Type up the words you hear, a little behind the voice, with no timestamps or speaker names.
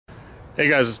Hey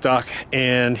guys, it's Doc,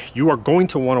 and you are going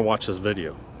to want to watch this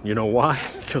video. You know why?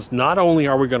 Because not only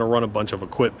are we going to run a bunch of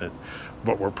equipment,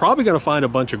 but we're probably going to find a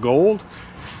bunch of gold,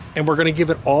 and we're going to give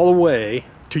it all away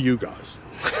to you guys.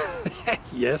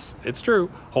 Yes, it's true.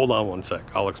 Hold on one sec,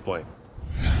 I'll explain.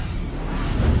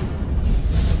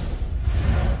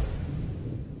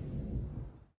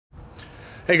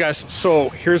 Hey guys, so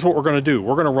here's what we're going to do.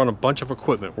 We're going to run a bunch of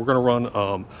equipment. We're going to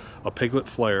run a Piglet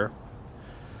flare,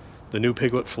 the new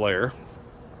Piglet flare.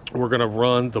 We're going to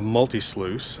run the Multi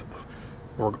Sluice.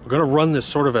 We're going to run this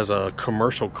sort of as a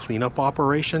commercial cleanup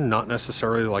operation, not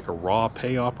necessarily like a raw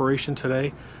pay operation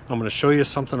today. I'm going to show you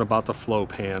something about the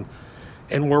FlowPan.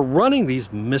 And we're running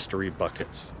these mystery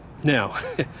buckets. Now,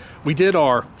 we did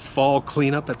our fall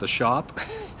cleanup at the shop,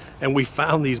 and we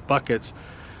found these buckets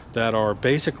that are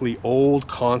basically old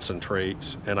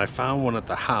concentrates, and I found one at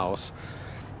the house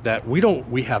that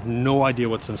we have no idea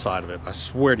what's inside of it. I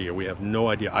swear to you, we have no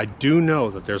idea. I do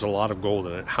know that there's a lot of gold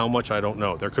in it. How much, I don't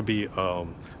know. There could be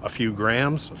a few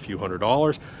grams, a few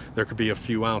 $100s. There could be a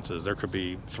few ounces. There could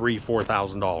be $3,000,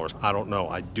 $4,000. I don't know.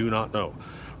 I do not know.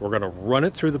 We're gonna run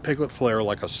it through the Piglet flare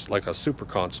like a super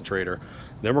concentrator.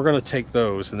 Then we're gonna take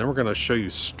those, and then we're gonna show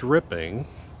you stripping.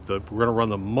 We're gonna run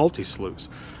the Multi Sluice.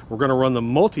 We're gonna run the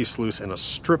Multi Sluice in a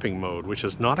stripping mode, which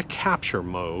is not a capture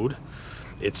mode.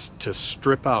 It's to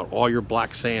strip out all your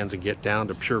black sands and get down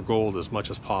to pure gold as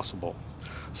much as possible.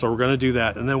 So we're going to do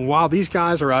that. And then while these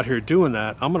guys are out here doing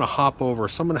that, I'm going to hop over.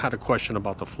 Someone had a question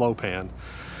about the FlowPan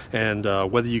and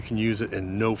whether you can use it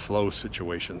in no flow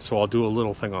situations. So I'll do a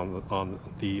little thing on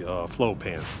the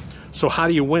FlowPan. So how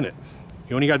do you win it?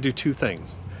 You only got to do two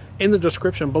things. In the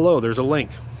description below, there's a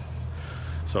link.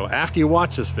 So after you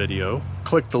watch this video,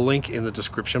 click the link in the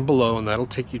description below, and that'll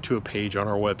take you to a page on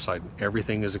our website.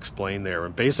 Everything is explained there.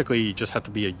 And basically, you just have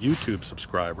to be a YouTube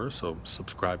subscriber. So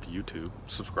subscribe to YouTube,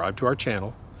 subscribe to our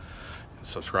channel,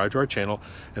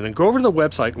 and then go over to the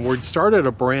website. And we started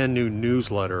a brand new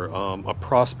newsletter, a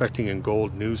prospecting and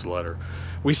gold newsletter.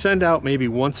 We send out maybe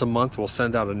once a month. We'll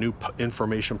send out a new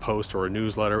information post or a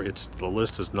newsletter. The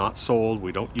list is not sold.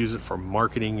 We don't use it for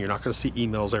marketing. You're not going to see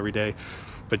emails every day.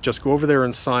 But just go over there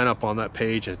and sign up on that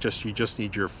page, and you just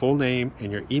need your full name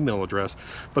and your email address.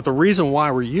 But the reason why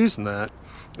we're using that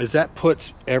is that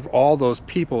puts all those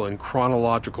people in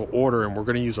chronological order, and we're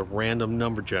going to use a random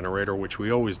number generator, which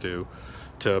we always do,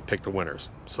 to pick the winners.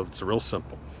 So it's real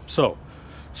simple. So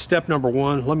step number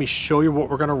one, let me show you what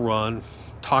we're going to run,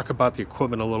 talk about the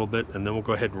equipment a little bit, and then we'll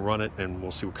go ahead and run it, and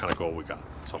we'll see what kind of gold we got.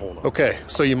 So hold on. Okay,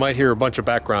 so you might hear a bunch of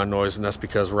background noise, and that's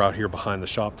because we're out here behind the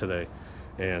shop today.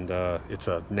 And it's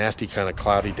a nasty kind of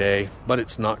cloudy day, but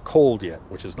it's not cold yet,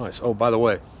 which is nice. Oh, by the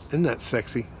way, isn't that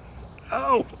sexy?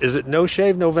 Oh, is it No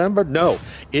Shave November? No,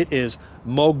 it is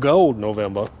Mo Gold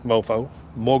November, mofo.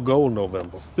 Mo Gold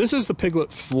November. This is the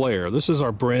Piglet Flare. This is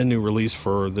our brand new release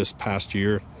for this past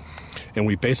year. And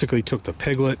we basically took the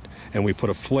Piglet and we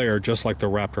put a flare just like the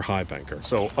Raptor highbanker.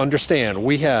 So understand,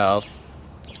 we have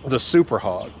the Super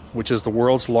Hog, which is the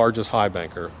world's largest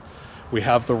highbanker. We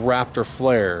have the Raptor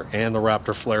Flare and the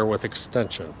Raptor Flare with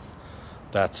extension.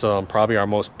 That's probably our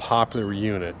most popular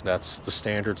unit. That's the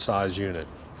standard size unit.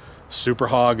 Super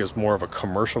Hog is more of a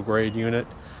commercial grade unit.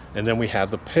 And then we have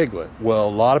the Piglet. Well,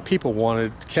 a lot of people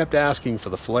kept asking for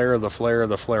the flare, the flare,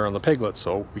 the flare on the Piglet,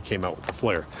 so we came out with the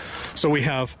flare. So we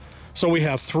have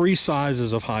three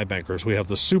sizes of highbankers. We have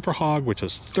the Super Hog, which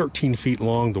is 13 feet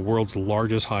long, the world's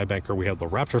largest highbanker. We have the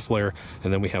Raptor Flare,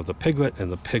 and then we have the Piglet, and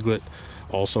the Piglet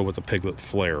also with a Piglet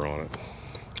flare on it.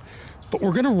 But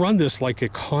we're going to run this like a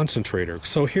concentrator.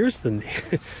 So here's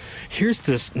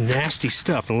this nasty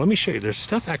stuff, and let me show you. There's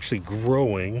stuff actually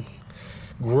growing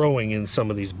in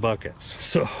some of these buckets.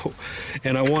 So,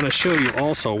 and I want to show you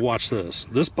also, watch this.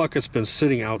 This bucket's been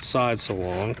sitting outside so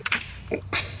long.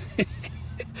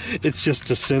 It's just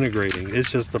disintegrating.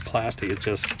 It's just the plastic.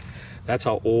 That's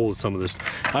how old some of this.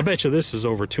 I bet you this is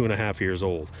over 2.5 years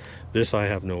old. This, I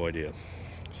have no idea.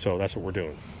 So that's what we're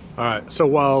doing. All right, so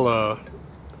while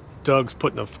Doug's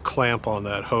putting a clamp on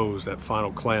that hose, that final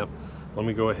clamp, let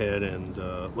me go ahead and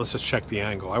let's just check the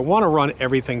angle. I want to run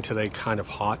everything today kind of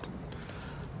hot.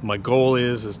 My goal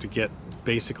is to get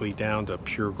basically down to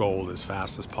pure gold as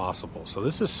fast as possible. So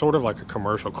this is sort of like a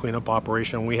commercial cleanup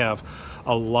operation. We have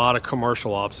a lot of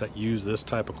commercial ops that use this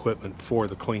type of equipment for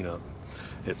the cleanup.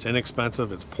 It's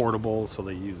inexpensive, it's portable, so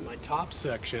they use it. My top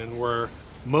section, where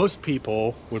most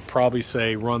people would probably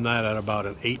say run that at about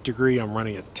an 8 degree, I'm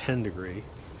running at 10 degree.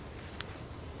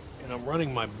 And I'm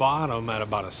running my bottom at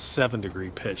about a 7 degree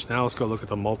pitch. Now let's go look at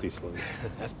the Multi Sluice.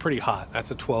 That's pretty hot.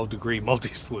 That's a 12 degree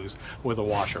Multi Sluice with a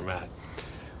washer mat.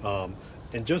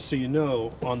 And just so you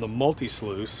know, on the Multi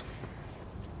Sluice,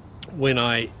 when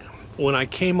I when I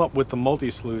came up with the Multi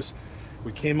Sluice,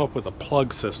 we came up with a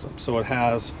plug system. So it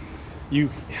has, you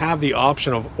have the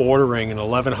option of ordering an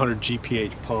 1100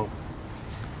 GPH pump.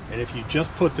 And if you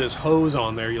just put this hose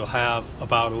on there, you'll have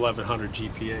about 1100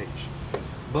 GPH.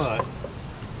 But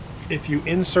if you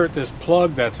insert this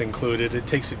plug that's included, it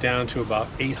takes it down to about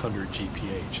 800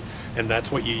 GPH. And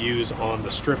that's what you use on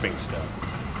the stripping step.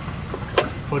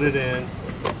 Put it in,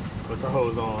 put the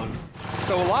hose on.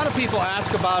 So a lot of people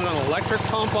ask about an electric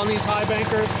pump on these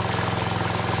highbankers.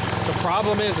 The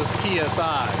problem is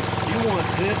PSI. You want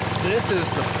this is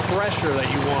the pressure that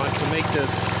you want to make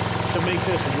this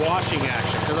washing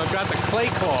action, because I've got the clay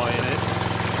claw in it.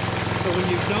 So when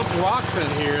you dump rocks in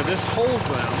here, this holds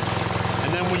them,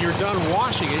 and then when you're done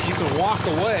washing it, you can walk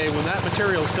away. When that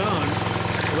material's done,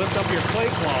 lift up your clay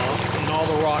claw and all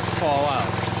the rocks fall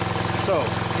out. So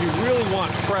you really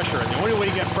want pressure, and the only way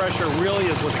you get pressure really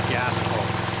is with a gas pump.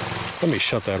 Let me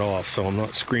shut that off so I'm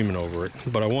not screaming over it,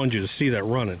 but I wanted you to see that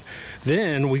running.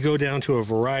 Then we go down to a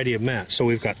variety of mats. So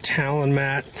we've got Talon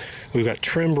mat, we've got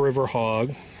trimmed river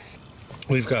hog,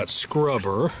 we've got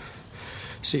scrubber.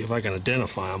 See if I can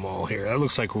identify them all here. That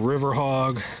looks like river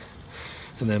hog,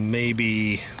 and then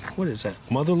maybe, what is that,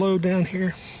 mother lode down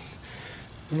here?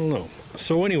 I don't know.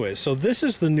 So anyway, so this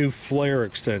is the new flare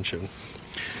extension.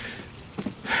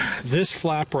 This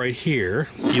flap right here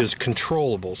is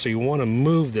controllable, so you want to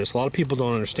move this. A lot of people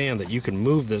don't understand that you can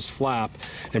move this flap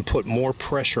and put more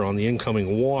pressure on the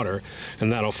incoming water,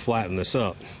 and that'll flatten this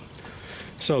up.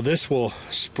 So this will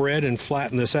spread and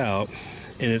flatten this out,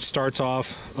 and it starts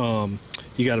off,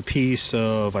 you got a piece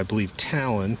of, I believe,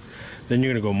 Talon, then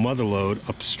you're going to go mother lode,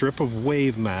 a strip of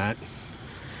wave mat,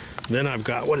 then I've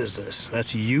got, what is this?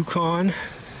 That's Yukon,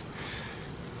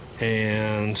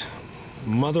 and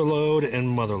mother lode and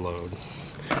mother lode.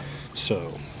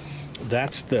 So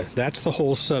that's the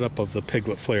whole setup of the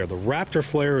Piglet flare. The Raptor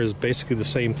flare is basically the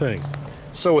same thing.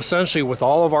 So essentially with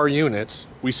all of our units,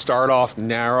 we start off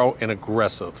narrow and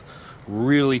aggressive,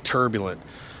 really turbulent,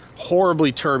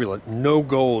 horribly turbulent. No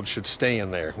gold should stay in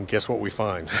there. And guess what we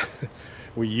find?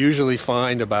 We usually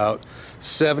find about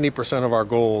 70% of our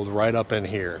gold right up in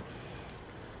here.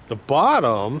 The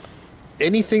bottom,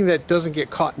 anything that doesn't get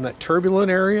caught in that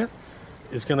turbulent area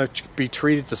is going to be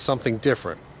treated to something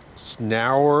different. It's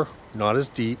narrower, not as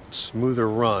deep, smoother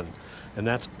run. And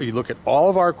that's, you look at all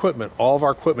of our equipment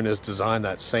is designed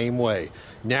that same way.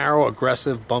 Narrow,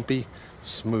 aggressive, bumpy,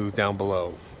 smooth down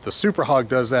below. The Super Hog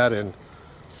does that in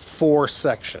 4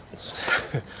 sections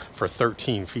for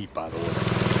 13 feet, by the way.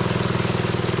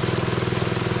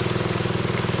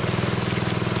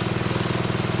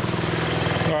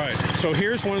 All right, so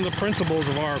here's one of the principles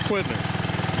of our equipment.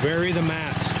 Vary the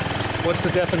mats. What's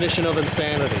the definition of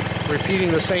insanity?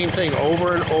 Repeating the same thing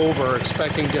over and over,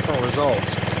 expecting different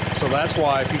results. So that's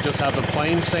why if you just have the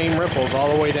plain same ripples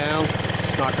all the way down,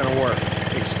 it's not going to work.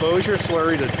 Expose your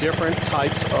slurry to different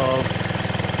types of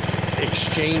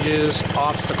exchanges,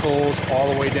 obstacles,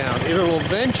 all the way down. It'll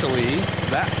eventually,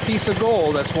 that piece of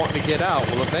gold that's wanting to get out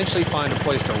will eventually find a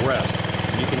place to rest.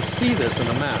 And you can see this in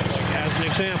the mats. As an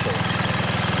example,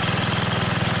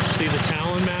 see the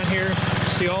Talon mat here?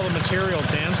 See all the material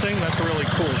dancing? That's a really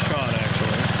cool shot,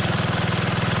 actually.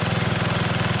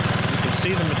 You can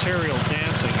see the material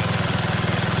dancing in there.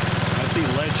 I see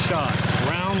lead shot,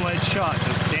 round lead shot,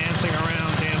 just dancing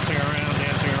around, dancing around,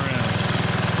 dancing around.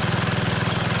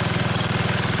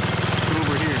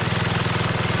 Over here.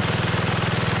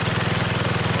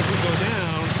 As we go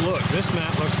down, look, this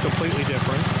mat looks completely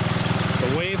different.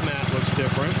 The wave mat looks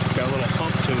different. Got a little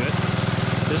hump to it.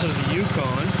 This is the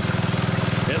Yukon.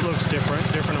 It looks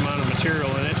different amount of material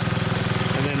in it.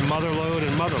 And then mother lode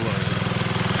and mother lode.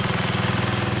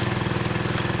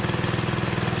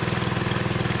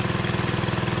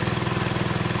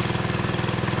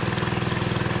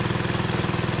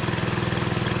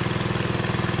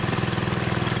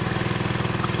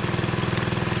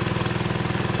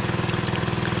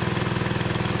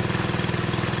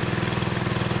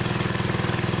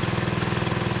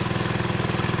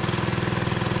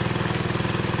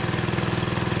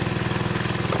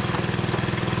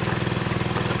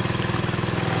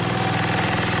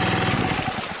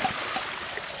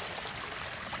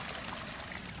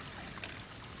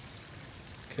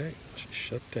 Okay, she's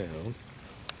shut down.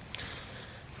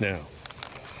 Now,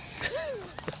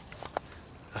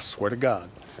 I swear to God,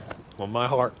 on my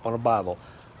heart, on a Bible,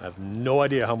 I have no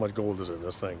idea how much gold is in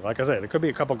this thing. Like I said, it could be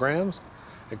a couple grams.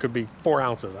 It could be 4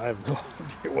 ounces. I have no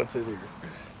idea what's in here.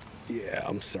 Yeah,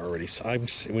 I'm sorry.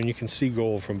 When you can see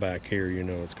gold from back here, you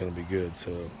know it's going to be good.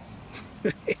 So,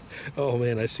 oh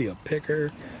man, I see a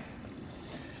picker.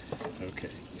 Okay,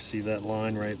 See that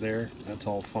line right there? That's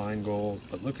all fine gold.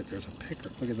 But look at, there's a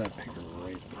picker. Look at that picker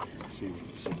right there. See if you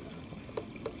can see that.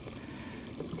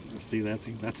 See that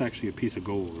thing? That's actually a piece of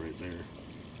gold right there.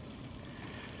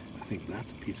 I think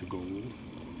that's a piece of gold.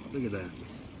 Look at that.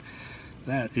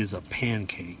 That is a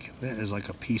pancake. That is like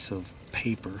a piece of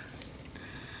paper.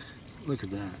 Look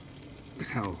at that. Look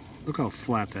how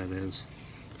flat that is.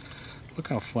 Look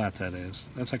how flat that is.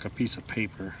 That's like a piece of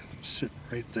paper sitting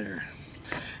right there.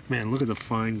 Man, look at the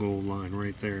fine gold line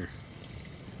right there.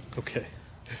 Okay,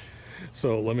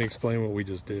 so let me explain what we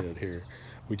just did here.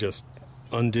 We just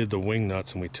undid the wing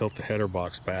nuts and we tilt the header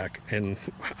box back, and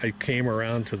I came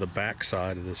around to the back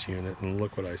side of this unit and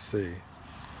look what I see.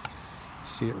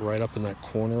 See it right up in that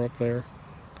corner up there?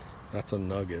 That's a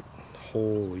nugget.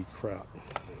 Holy crap.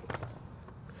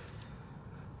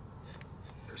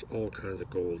 There's all kinds of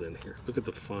gold in here. Look at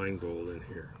the fine gold in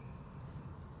here.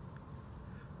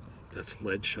 That's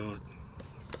lead shot.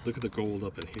 Look at the gold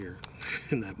up in here.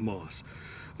 And that moss.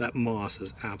 That moss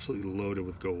is absolutely loaded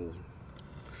with gold.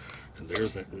 And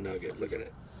there's that nugget. Look at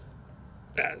it.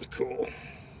 That is cool.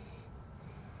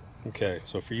 Okay,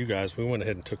 so for you guys, we went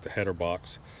ahead and took the header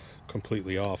box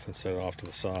completely off and set it off to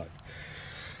the side.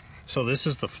 So this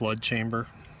is the flood chamber.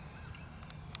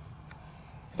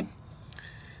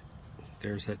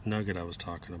 There's that nugget I was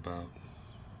talking about.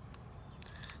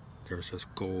 There's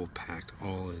just gold packed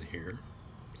all in here.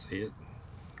 See it?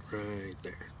 Right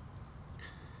there.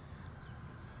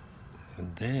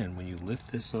 And then when you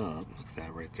lift this up, look at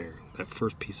that right there. That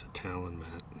first piece of talon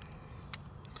mat.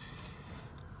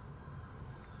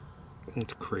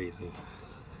 It's crazy.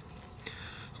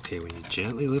 Okay, when you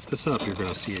gently lift this up, you're going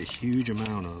to see a huge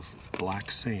amount of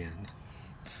black sand.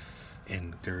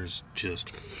 And there's just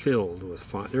filled with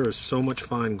fine, there is so much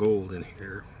fine gold in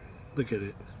here. Look at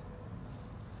it.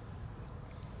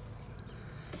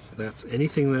 That's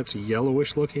anything that's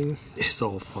yellowish looking is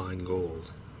all fine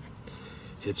gold.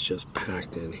 It's just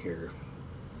packed in here.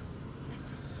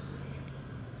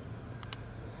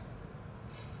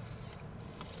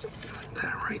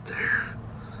 That right there.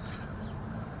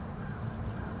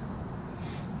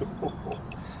 Look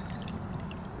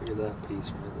at that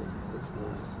piece right there. That's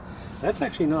nice. That's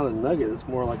actually not a nugget, it's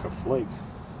more like a flake.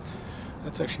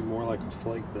 That's actually more like a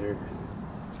flake there.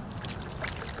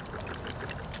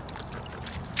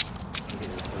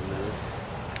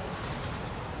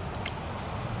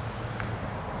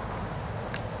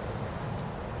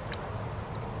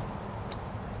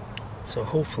 So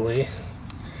hopefully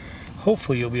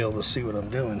you'll be able to see what I'm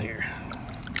doing here.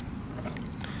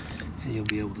 And you'll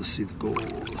be able to see the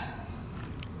gold.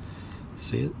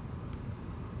 See it?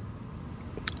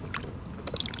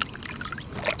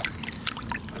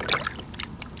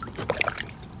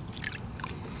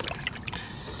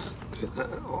 Get that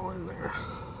all in there.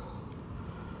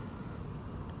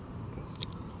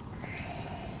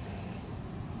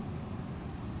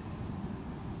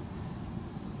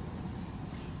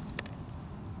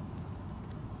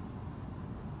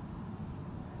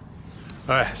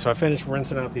 Alright, so I finished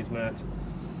rinsing out these mats.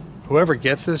 Whoever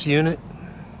gets this unit,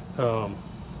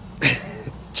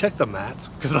 check the mats,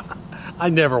 because I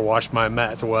never wash my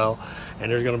mats well,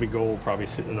 and there's going to be gold probably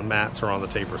sitting in the mats or on the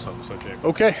tape or something. So check.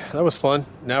 Okay, that was fun.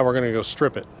 Now we're going to go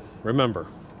strip it. Remember,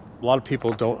 a lot of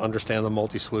people don't understand the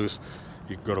Multi Sluice.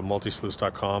 You can go to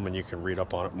multisluice.com and you can read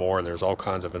up on it more, and there's all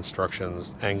kinds of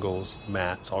instructions, angles,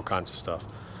 mats, all kinds of stuff.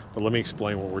 But let me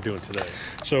explain what we're doing today.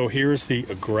 So here's the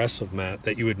aggressive mat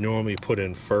that you would normally put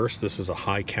in first. This is a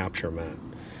high capture mat.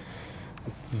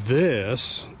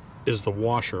 This is the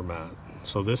washer mat.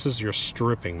 So this is your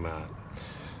stripping mat.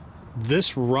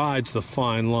 This rides the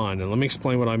fine line, and let me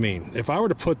explain what I mean. If I were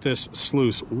to put this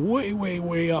sluice way, way,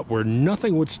 way up where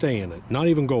nothing would stay in it, not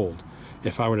even gold,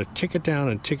 if I were to tick it down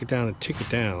and tick it down and tick it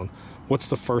down, what's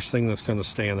the first thing that's going to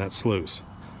stay in that sluice?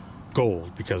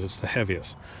 Gold, because it's the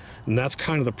heaviest. And that's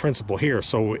kind of the principle here.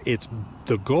 So it's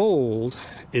the gold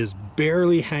is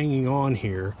barely hanging on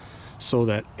here so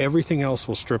that everything else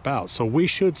will strip out. So we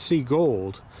should see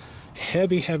gold,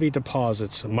 heavy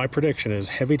deposits. My prediction is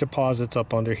heavy deposits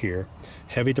up under here,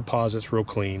 heavy deposits real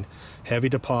clean, heavy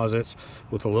deposits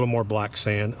with a little more black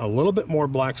sand, a little bit more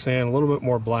black sand, a little bit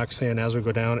more black sand as we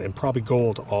go down, and probably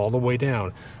gold all the way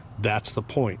down. That's the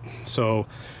point. So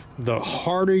the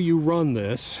harder you run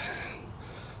this,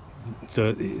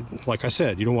 like I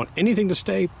said, you don't want anything to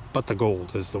stay but the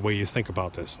gold is the way you think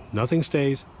about this. Nothing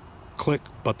stays, click,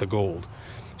 but the gold.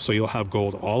 So you'll have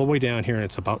gold all the way down here, and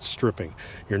it's about stripping.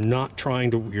 You're not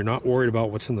worried about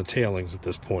what's in the tailings at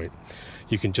this point.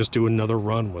 You can just do another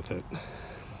run with it.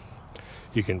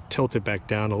 You can tilt it back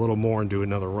down a little more and do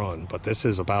another run, but this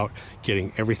is about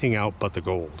getting everything out but the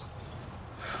gold.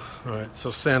 All right, so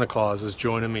Santa Claus is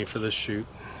joining me for this shoot.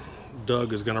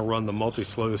 Doug is going to run the Multi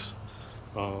Sluice.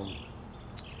 And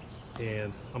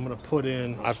I'm going to put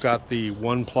in, I've got the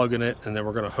one plug in it, and then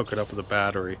we're going to hook it up with a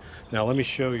battery. Now let me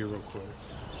show you real quick.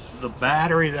 The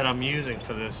battery that I'm using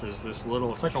for this is this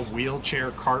little, it's like a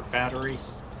wheelchair cart battery.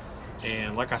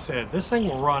 And like I said, this thing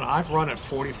will run, I've run it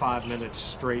 45 minutes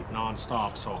straight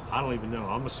non-stop, so I don't even know.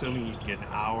 I'm assuming you can get an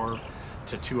hour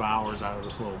to 2 hours out of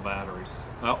this little battery.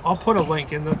 I'll put a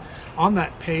link in on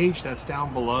that page that's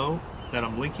down below that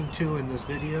I'm linking to in this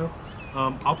video.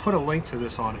 I'll put a link to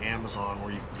this on Amazon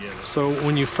where you can get it. So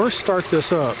when you first start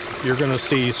this up, you're going to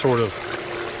see sort of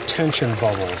tension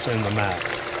bubbles in the mat.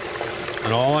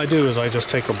 And all I do is I just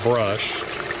take a brush,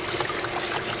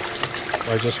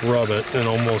 I just rub it, and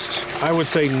almost, I would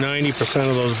say 90%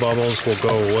 of those bubbles will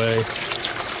go away.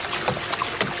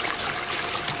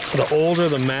 The older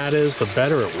the mat is, the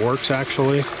better it works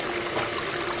actually.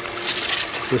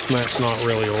 This mat's not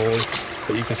really old,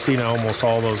 but you can see now almost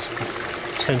all those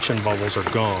tension bubbles are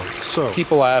gone. So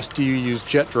people ask, do you use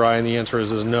jet dry? And the answer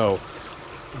is no.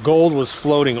 Gold was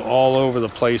floating all over the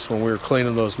place when we were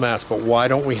cleaning those mats, but why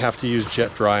don't we have to use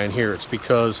jet dry in here? It's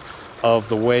because of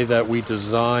the way that we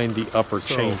designed the upper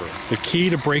chamber. The key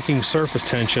to breaking surface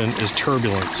tension is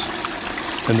turbulence,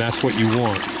 and that's what you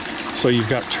want. So you've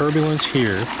got turbulence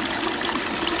here,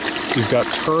 you've got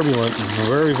turbulence,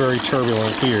 very, very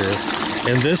turbulent here,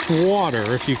 and this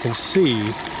water, if you can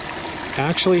see,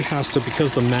 actually has to,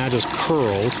 because the mat is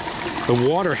curled, the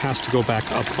water has to go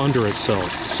back up under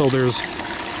itself. So there's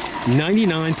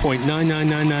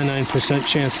 99.99999%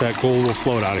 chance that gold will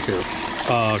float out of here.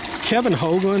 Kevin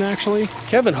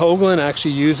Hoagland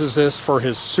actually uses this for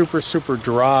his super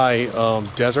dry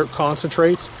desert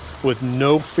concentrates with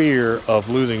no fear of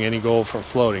losing any gold from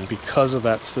floating because of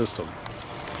that system.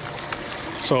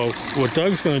 So what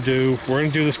Doug's going to do, we're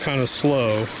going to do this kind of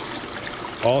slow.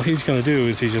 All he's going to do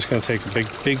is he's just going to take a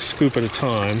big scoop at a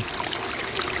time,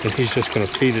 and he's just going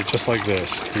to feed it just like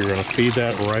this. You're going to feed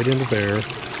that right into there,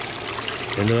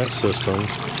 into that system.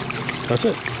 That's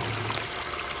it.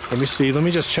 Let me see, let me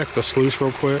just check the sluice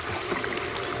real quick.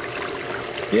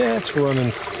 Yeah, it's running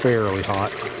fairly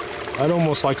hot. I'd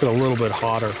almost like it a little bit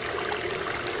hotter,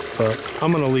 but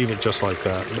I'm going to leave it just like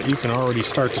that. But you can already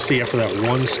start to see after that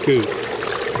one scoop,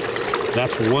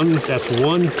 that's one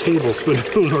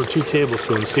tablespoon or 2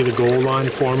 tablespoons. See the gold line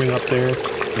forming up there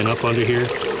and up under here?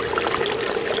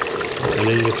 And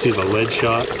then you can see the lead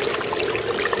shot.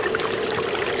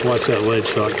 Watch that lead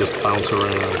shot just bounce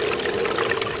around.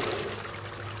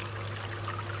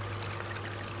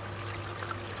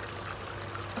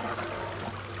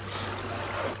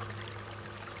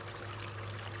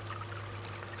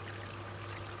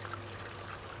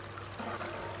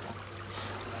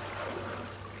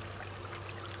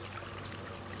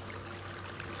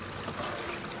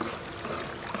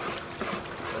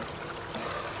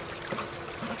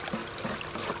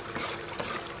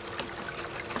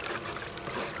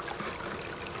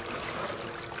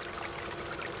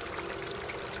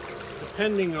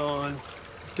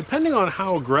 Depending on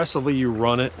how aggressively you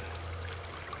run it,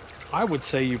 I would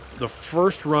say the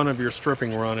first run of your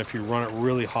stripping run, if you run it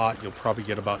really hot, you'll probably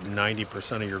get about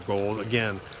 90% of your gold.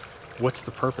 Again, what's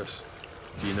the purpose?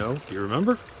 Do you know? Do you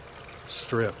remember?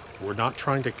 Strip. We're not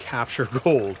trying to capture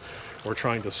gold. We're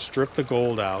trying to strip the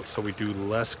gold out so we do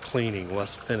less cleaning,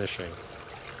 less finishing.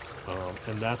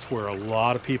 And that's where a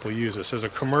lot of people use this. There's a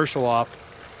commercial op.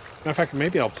 Matter of fact,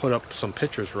 maybe I'll put up some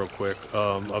pictures real quick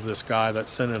of this guy that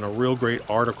sent in a real great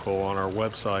article on our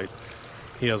website.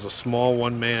 He has a small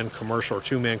one-man commercial or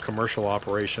two-man commercial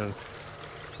operation.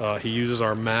 He uses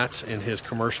our mats in his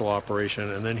commercial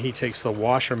operation, and then he takes the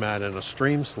washer mat in a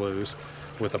stream sluice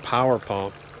with a power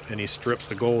pump, and he strips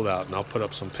the gold out. And I'll put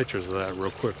up some pictures of that real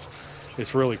quick.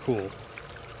 It's really cool.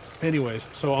 Anyways,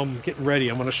 so I'm getting ready.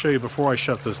 I'm going to show you before I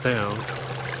shut this down.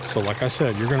 So like I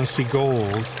said, you're going to see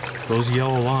gold. Those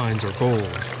yellow lines are gold.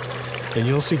 And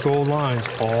you'll see gold lines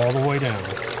all the way down.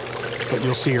 But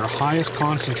you'll see your highest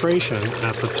concentration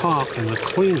at the top and the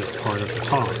cleanest part at the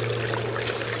top.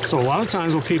 So a lot of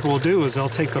times what people will do is they'll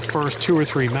take the first 2 or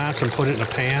 3 mats and put it in a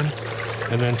pan,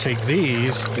 and then take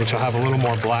these, which will have a little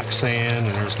more black sand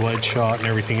and there's lead shot and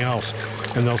everything else,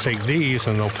 and they'll take these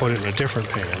and they'll put it in a different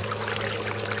pan.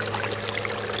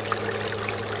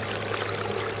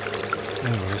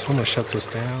 Anyways, I'm going to shut this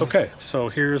down. Okay, so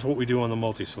here's what we do on the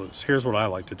Multi Sluice. Here's what I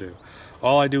like to do.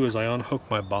 All I do is I unhook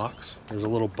my box. There's a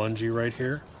little bungee right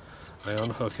here. I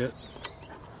unhook it,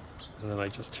 and then I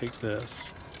just take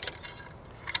this,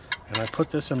 and I put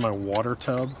this in my water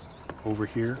tub over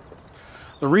here.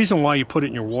 The reason why you put it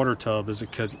in your water tub is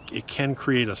it can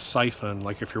create a siphon,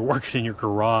 like if you're working in your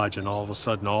garage and all of a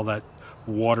sudden all that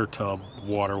water tub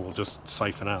water will just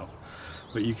siphon out.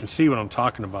 But you can see what I'm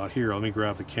talking about here. Let me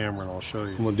grab the camera and I'll show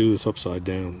you. I'm gonna do this upside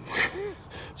down.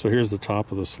 So here's the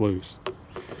top of the sluice.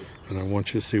 And I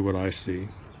want you to see what I see.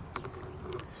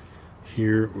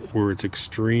 Here, where it's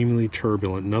extremely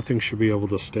turbulent, nothing should be able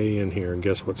to stay in here, and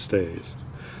guess what stays?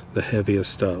 The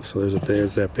heaviest stuff. So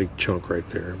there's that big chunk right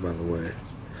there, by the way.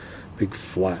 Big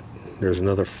flat. There's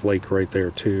another flake right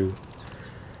there too.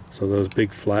 So those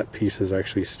big flat pieces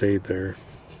actually stayed there.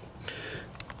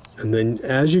 And then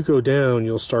as you go down,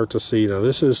 you'll start to see, now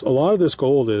this is, a lot of this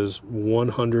gold is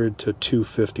 100 to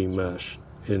 250 mesh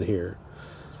in here.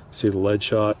 See the lead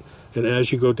shot? And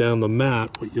as you go down the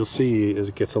mat, what you'll see is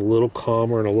it gets a little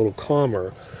calmer and a little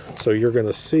calmer. So you're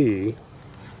gonna see,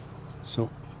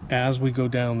 so as we go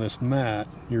down this mat,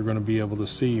 you're gonna be able to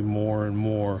see more and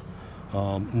more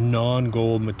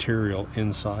non-gold material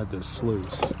inside this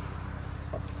sluice.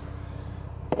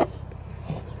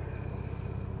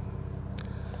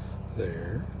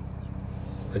 There.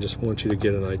 I just want you to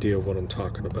get an idea of what I'm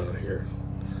talking about here.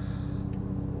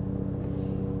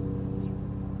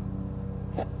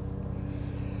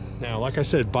 Now, like I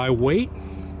said, by weight,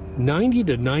 90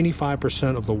 to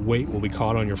 95% of the weight will be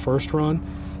caught on your first run.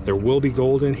 There will be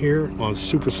gold in here on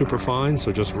super fine,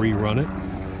 so just rerun it.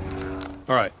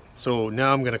 All right, so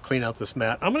now I'm gonna clean out this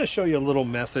mat. I'm gonna show you a little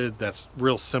method that's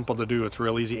real simple to do. It's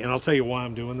real easy, and I'll tell you why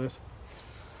I'm doing this.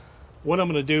 What I'm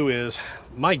gonna do is,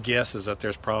 my guess is that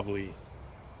there's probably,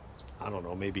 I don't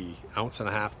know, maybe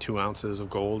 1.5 ounces, 2 ounces of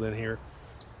gold in here.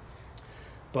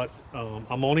 But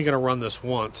I'm only going to run this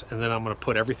once, and then I'm going to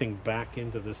put everything back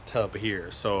into this tub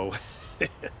here. So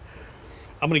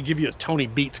I'm going to give you a Tony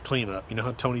Beats cleanup. You know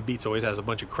how Tony Beats always has a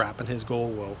bunch of crap in his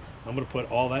gold? Well, I'm going to put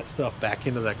all that stuff back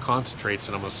into that concentrates,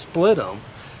 and I'm going to split them,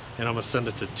 and I'm going to send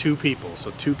it to 2 people.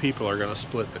 So 2 people are going to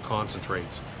split the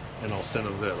concentrates, and I'll send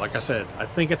them to, like I said, I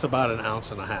think it's about 1.5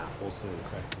 ounces. We'll see.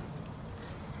 Okay.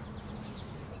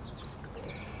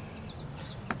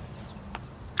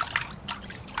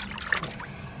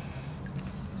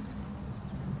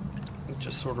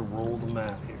 Just sort of roll the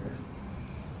mat here.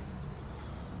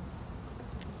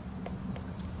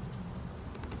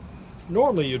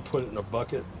 Normally you'd put it in a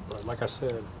bucket, but like I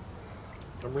said,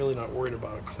 I'm really not worried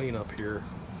about a cleanup here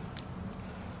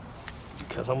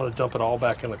because I'm going to dump it all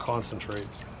back in the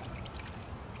concentrates.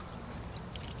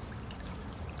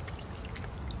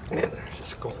 Man, there's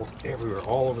just gold everywhere,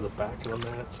 all over the back of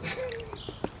the mats.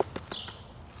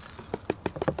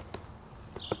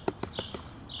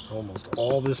 Almost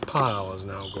all this pile is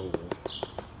now gold.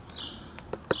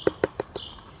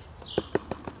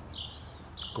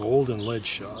 Gold and lead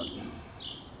shot.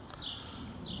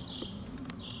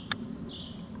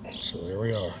 So there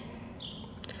we are.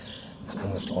 It's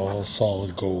almost all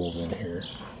solid gold in here.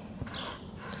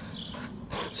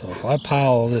 So if I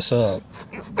pile this up,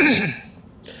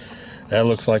 that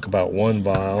looks like about 1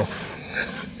 vial.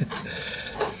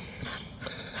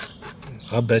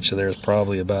 I bet you there's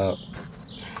probably about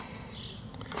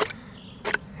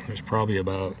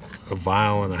 1.5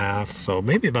 vials, so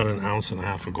maybe about 1.5 ounces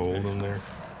of gold in there.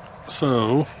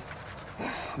 So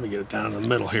let me get it down in the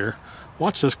middle here.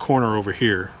 Watch this corner over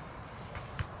here.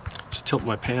 Just tilt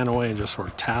my pan away and just sort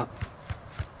of tap.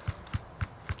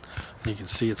 You can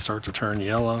see it start to turn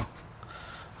yellow.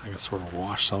 I can sort of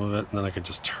wash some of it, and then I can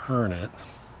just turn it.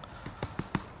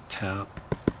 Tap,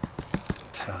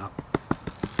 tap,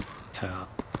 tap.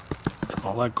 And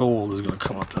all that gold is going to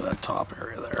come up to that top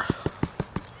area there.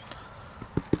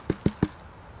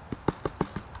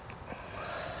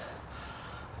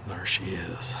 There she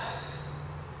is.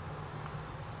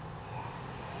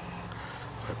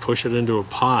 If I push it into a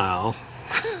pile,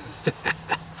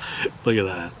 look at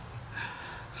that.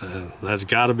 That's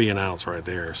got to be 1 ounce right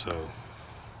there, so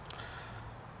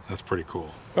that's pretty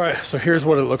cool. All right, so here's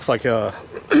what it looks like.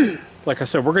 Like I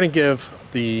said, we're going to give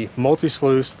the Multi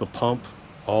Sluice, the pump,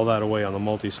 all that away on the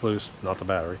Multi Sluice, not the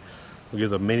battery. We'll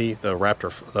give the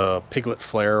Raptor, the Piglet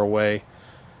flare away.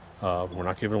 We're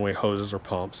not giving away hoses or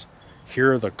pumps.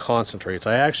 Here are the concentrates.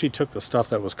 I actually took the stuff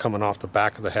that was coming off the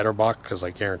back of the header box because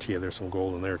I guarantee you there's some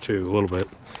gold in there too, a little bit.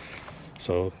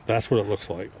 So that's what it looks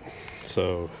like.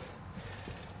 So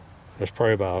there's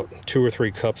probably about 2 or 3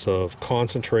 cups of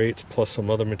concentrates plus some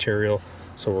other material.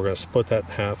 So we're going to split that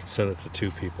in half and send it to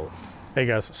 2 people. Hey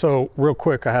guys, so real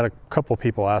quick, I had a couple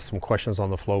people ask some questions on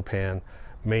the FlowPan,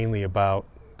 mainly about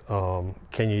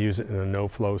can you use it in a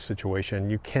no-flow situation?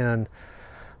 You can,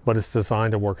 but it's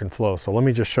designed to work in flow. So let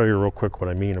me just show you real quick what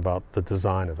I mean about the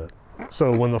design of it.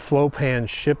 So when the FlowPan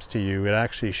ships to you, it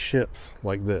actually ships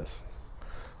like this.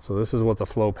 So this is what the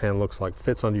FlowPan looks like.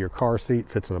 Fits under your car seat,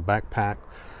 fits in a backpack.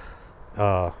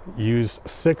 Use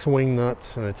 6 wing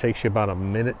nuts, and it takes you about a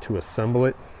minute to assemble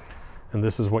it. And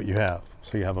this is what you have.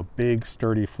 So you have a big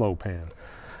sturdy FlowPan.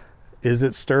 Is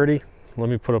it sturdy? Let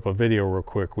me put up a video real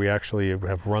quick. We actually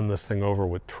have run this thing over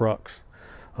with trucks.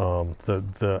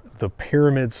 The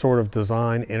pyramid sort of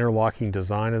design, interlocking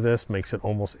design of this makes it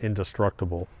almost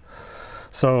indestructible.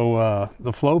 So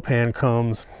the FlowPan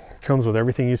comes with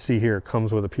everything you see here. It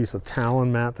comes with a piece of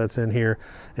Talon mat that's in here,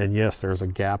 and yes, there's a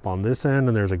gap on this end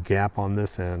and there's a gap on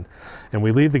this end, and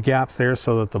we leave the gaps there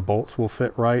so that the bolts will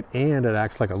fit right, and it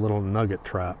acts like a little nugget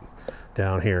trap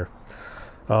down here.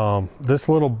 This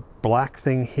little black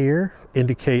thing here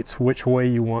indicates which way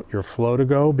you want your flow to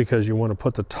go, because you want to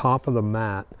put the top of the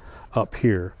mat up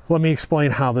here. Let me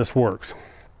explain how this works.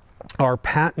 Our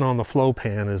patent on the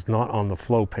FlowPan is not on the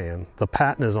FlowPan. The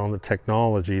patent is on the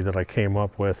technology that I came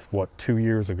up with, what, 2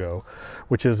 years ago,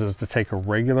 which is to take a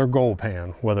regular gold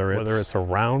pan, whether it's a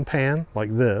round pan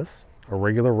like this, a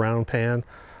regular round pan,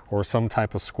 or some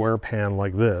type of square pan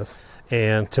like this,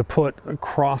 and to put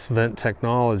cross vent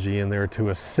technology in there to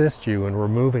assist you in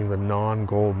removing the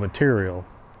non-gold material.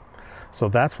 So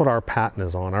that's what our patent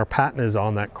is on. Our patent is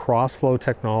on that cross flow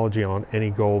technology on any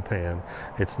gold pan.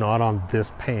 It's not on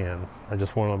this pan. I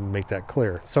just want to make that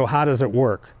clear. So how does it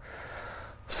work?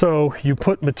 So you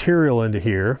put material into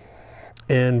here,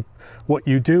 and what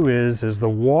you do is the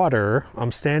water,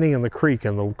 I'm standing in the creek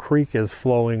and the creek is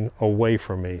flowing away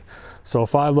from me. So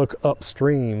if I look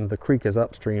upstream, the creek is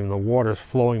upstream, the water's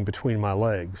flowing between my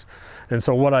legs. And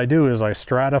so what I do is I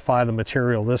stratify the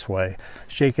material this way,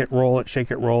 shake it, roll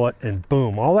it, and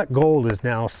boom, all that gold is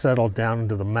now settled down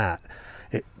into the mat.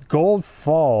 Gold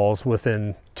falls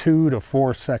within 2 to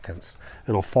 4 seconds.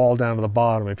 It'll fall down to the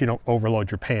bottom if you don't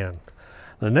overload your pan.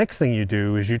 The next thing you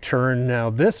do is you turn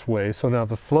now this way, so now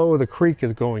the flow of the creek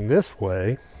is going this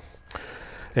way,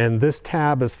 and this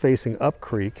tab is facing up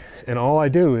creek, and all I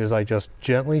do is I just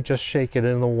gently shake it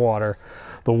in the water.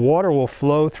 The water will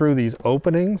flow through these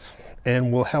openings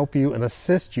and will help you and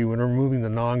assist you in removing the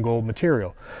non-gold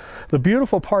material. The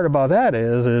beautiful part about that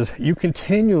is you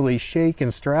continually shake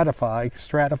and stratify,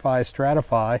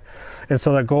 and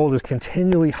so that gold is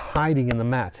continually hiding in the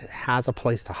mats. It has a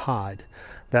place to hide.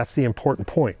 That's the important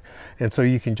point. And so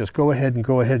you can just go ahead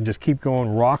and just keep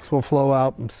going. Rocks will flow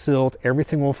out, silt,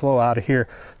 everything will flow out of here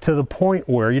to the point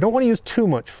where you don't want to use too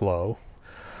much flow,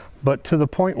 but to the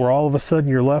point where all of a sudden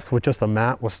you're left with just a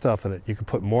mat with stuff in it. You can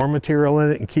put more material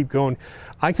in it and keep going.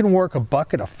 I can work a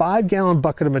 5-gallon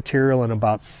bucket of material in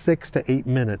about 6 to 8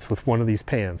 minutes with one of these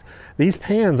pans. These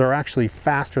pans are actually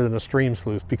faster than a stream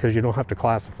sluice because you don't have to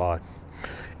classify.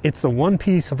 It's the one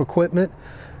piece of equipment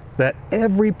that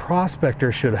every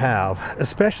prospector should have,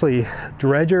 especially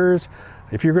dredgers.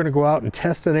 If you're going to go out and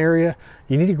test an area,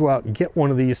 you need to go out and get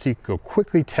one of these so you can go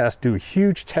quickly test, do a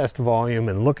huge test volume,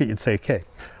 and look at it and say, okay,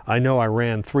 I know I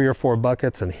ran 3 or 4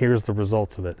 buckets and here's the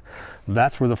results of it.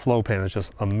 That's where the FlowPan is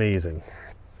just amazing.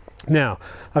 Now,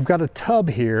 I've got a tub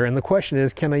here, and the question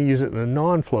is, can I use it in a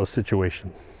non-flow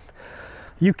situation?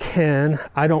 You can.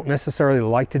 I don't necessarily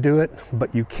like to do it,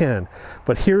 but you can.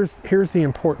 But here's the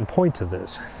important point to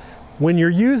this. When you're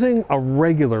using a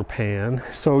regular pan,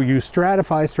 so you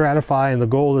stratify, and the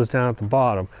gold is down at the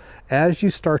bottom, as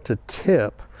you start to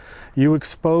tip, you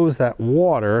expose that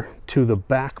water to the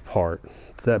back part,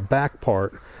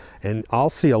 and I'll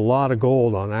see a lot of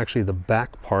gold on actually the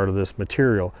back part of this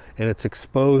material, and it's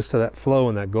exposed to that flow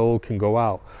and that gold can go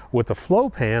out. With the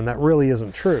FlowPan, that really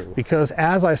isn't true, because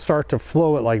as I start to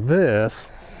flow it like this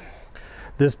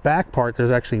back part,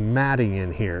 there's actually matting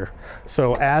in here.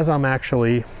 So as I'm going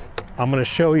to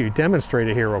show you, demonstrate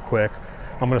it here real quick.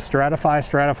 I'm going to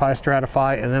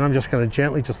stratify, and then I'm just going to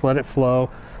gently just let it flow,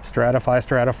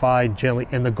 stratify gently,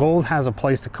 and the gold has a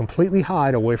place to completely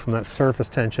hide away from that surface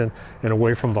tension and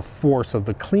away from the force of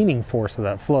the cleaning force of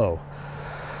that flow.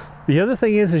 The other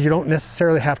thing is you don't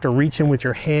necessarily have to reach in with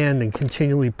your hand and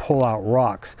continually pull out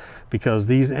rocks, because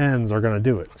these ends are going to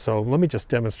do it. So let me just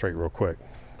demonstrate real quick.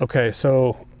 Okay,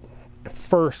 so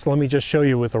first let me just show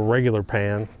you with a regular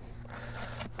pan.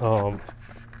 I'm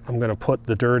going to put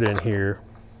the dirt in here.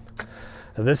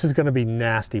 And this is going to be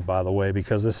nasty, by the way,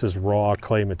 because this is raw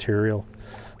clay material.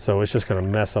 So it's just going to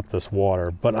mess up this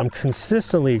water. But I'm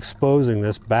consistently exposing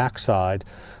this backside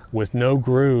with no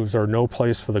grooves or no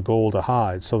place for the gold to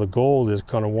hide. So the gold is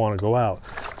going to want to go out.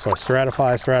 So I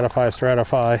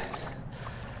stratify,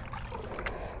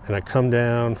 and I come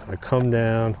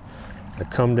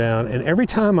down, and every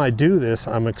time I do this,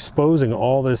 I'm exposing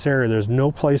all this area. There's no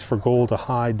place for gold to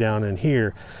hide down in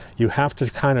here. You have to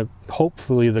kind of,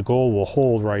 hopefully the gold will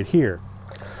hold right here.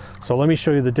 So let me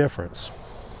show you the difference.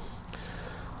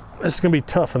 This is gonna be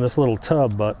tough in this little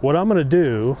tub, but what I'm gonna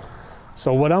do,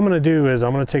 is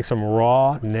I'm gonna take some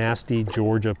raw, nasty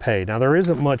Georgia pay. Now there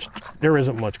isn't much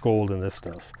gold in this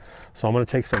stuff. So I'm gonna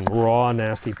take some raw,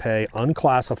 nasty pay,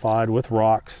 unclassified with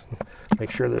rocks. Make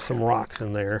sure there's some rocks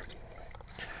in there.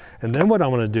 And then what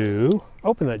I'm gonna do,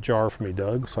 open that jar for me,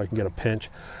 Doug, so I can get a pinch.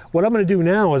 What I'm gonna do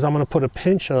now is I'm gonna put a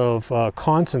pinch of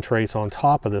concentrates on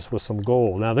top of this with some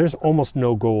gold. Now there's almost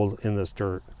no gold in this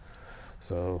dirt.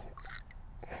 So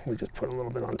we just put a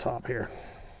little bit on top here.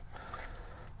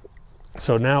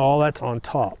 So now all that's on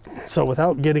top. So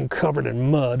without getting covered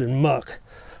in mud and muck,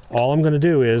 all I'm going to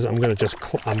do is I'm going to just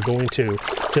stratify.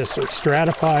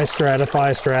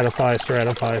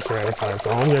 That's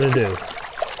all I'm going to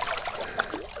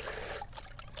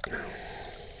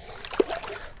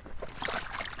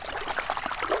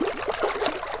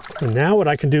do. And now what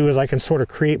I can do is I can sort of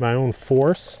create my own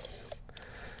force.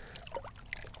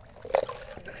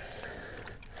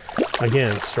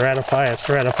 Again, stratify it.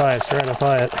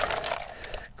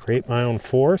 Create my own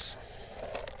force.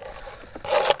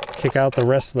 Kick out the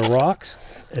rest of the rocks.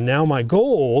 And now my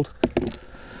gold,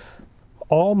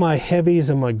 all my heavies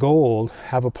and my gold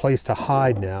have a place to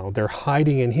hide now. They're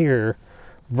hiding in here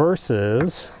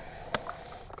versus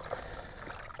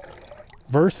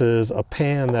a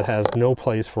pan that has no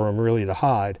place for them really to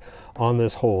hide on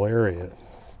this whole area.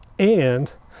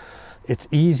 And it's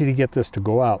easy to get this to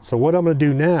go out. So what I'm going to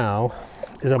do now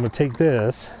is I'm going to take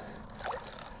this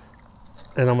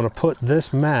and I'm going to put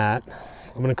this mat,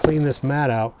 I'm going to clean this mat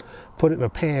out, put it in a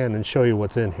pan and show you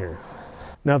what's in here.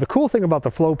 Now the cool thing about the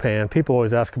FlowPan, people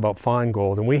always ask about fine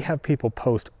gold, and we have people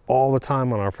post all the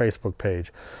time on our Facebook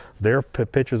page their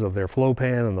pictures of their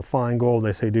FlowPan and the fine gold.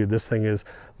 They say, dude, this thing is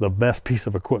the best piece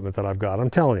of equipment that I've got.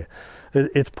 I'm telling you,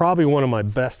 it's probably one of my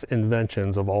best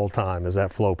inventions of all time is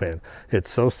that FlowPan. It's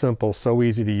so simple, so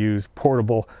easy to use,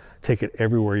 portable, take it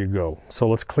everywhere you go. So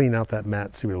let's clean out that mat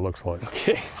and see what it looks like.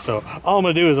 Okay, so all I'm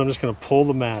gonna do is I'm just gonna pull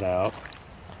the mat out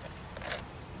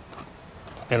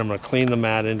and I'm gonna clean the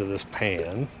mat into this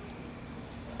pan.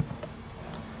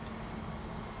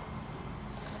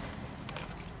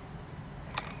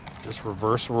 Just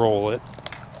reverse roll it.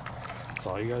 That's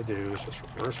all you gotta do is just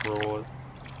reverse roll it,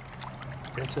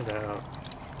 rinse it out.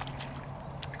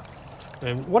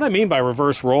 And what I mean by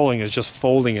reverse rolling is just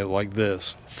folding it like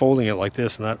this, and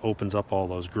that opens up all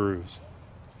those grooves.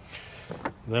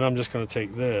 And then I'm just gonna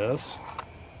take this,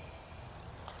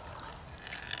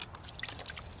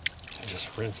 and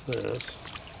just rinse this.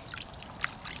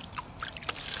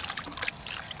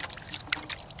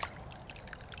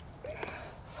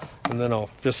 And then I'll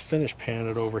just finish pan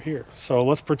it over here. So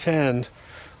let's pretend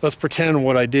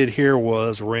what I did here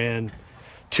was ran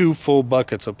 2 full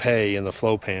buckets of pay in the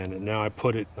FlowPan, and now I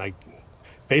put it, I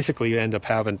basically end up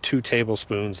having 2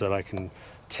 tablespoons that I can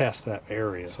test that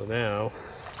area. So now,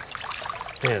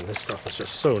 man, this stuff is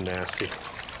just so nasty.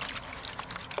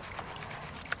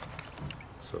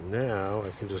 So now I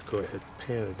can just go ahead and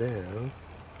pan it down.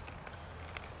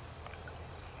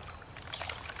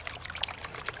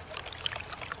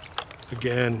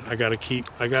 Again, I gotta keep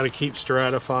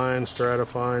stratifying.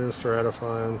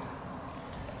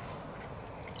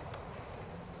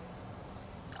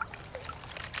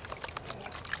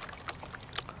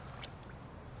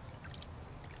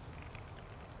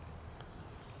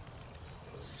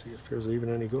 Let's see if there's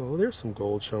even any gold. Oh, there's some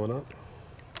gold showing up.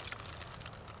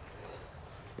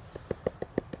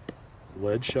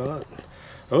 Lead shot.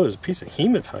 Oh, there's a piece of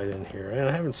hematite in here. And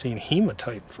I haven't seen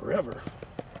hematite in forever.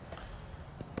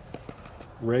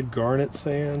 Red garnet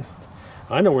sand.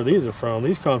 I know where these are from.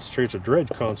 These concentrates are dredge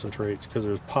concentrates because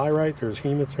there's pyrite, there's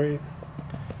hematite.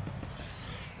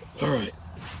 All right,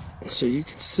 so you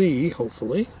can see,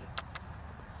 hopefully,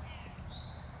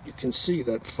 you can see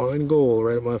that fine gold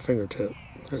right at my fingertip.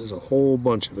 There's a whole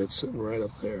bunch of it sitting right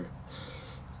up there.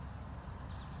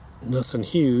 Nothing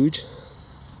huge.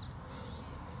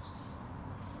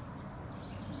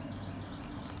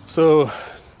 So,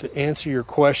 to answer your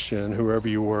question, whoever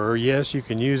you were, yes, you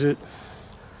can use it,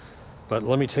 but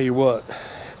let me tell you what,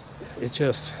 it's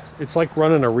like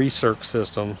running a recirc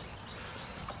system.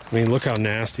 I mean, look how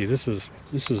nasty this is.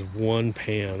 This is one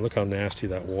pan. Look how nasty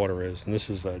that water is, and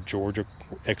this is Georgia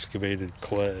excavated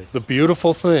clay. The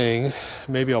beautiful thing,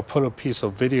 maybe I'll put a piece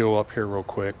of video up here real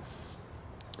quick,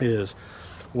 is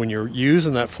when you're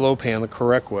using that FlowPan the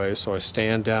correct way. So I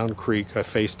stand down creek, I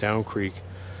face down creek.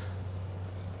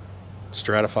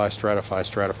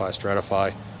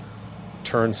 Stratify,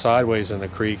 turn sideways in the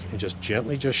creek and just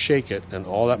gently shake it, and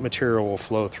all that material will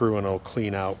flow through and it'll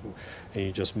clean out, and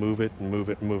you just move it and move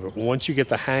it and move it. Once you get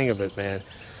the hang of it, man,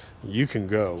 you can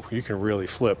go. You can really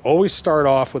flip. Always start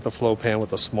off with a FlowPan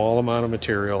with a small amount of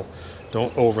material.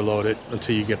 Don't overload it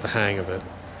until you get the hang of it.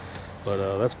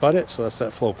 But that's about it. So that's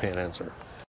that FlowPan answer.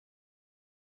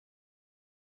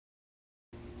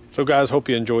 So guys, hope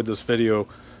you enjoyed this video.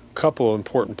 Couple of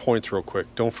important points real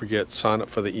quick. Don't forget, sign up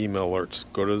for the email alerts.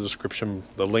 Go to the description,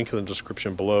 the link in the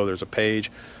description below. There's a page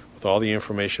with all the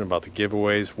information about the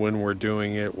giveaways, when we're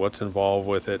doing it, what's involved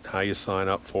with it, how you sign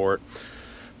up for it.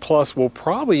 Plus, we'll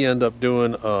probably end up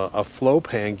doing a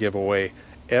FlowPan giveaway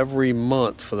every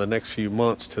month for the next few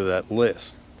months to that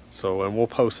list. So, and we'll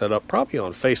post that up probably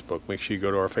on Facebook. Make sure you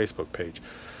go to our Facebook page.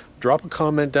 Drop a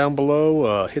comment down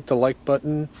below, hit the like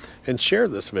button, and share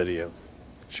this video.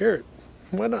 Share it.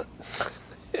 Why not?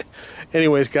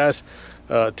 Anyways, guys,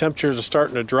 temperatures are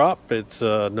starting to drop. It's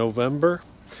November.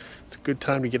 It's a good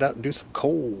time to get out and do some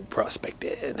coal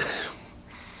prospecting.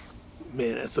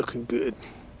 Man, that's looking good.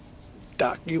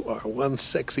 Doc, you are one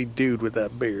sexy dude with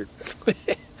that beard.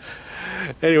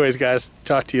 Anyways, guys,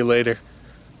 talk to you later.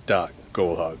 Doc,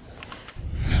 GoldHog.